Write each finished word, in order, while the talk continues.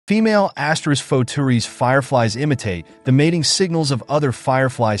Female Photuri's fireflies imitate the mating signals of other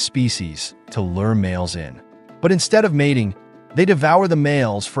firefly species to lure males in. But instead of mating, they devour the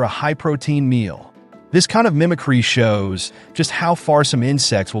males for a high-protein meal. This kind of mimicry shows just how far some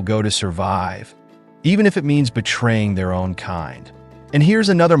insects will go to survive, even if it means betraying their own kind. And here's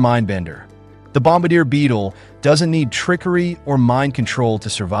another mind-bender. The Bombardier Beetle doesn't need trickery or mind control to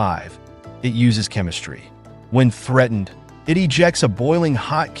survive. It uses chemistry. When threatened, it ejects a boiling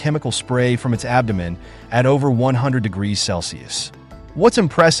hot chemical spray from its abdomen at over 100 degrees Celsius. What's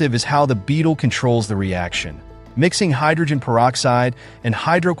impressive is how the beetle controls the reaction, mixing hydrogen peroxide and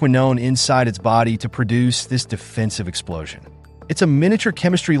hydroquinone inside its body to produce this defensive explosion. It's a miniature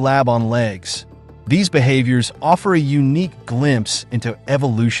chemistry lab on legs. These behaviors offer a unique glimpse into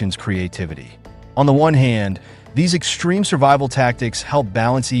evolution's creativity. On the one hand, these extreme survival tactics help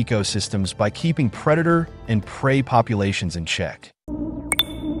balance ecosystems by keeping predator and prey populations in check.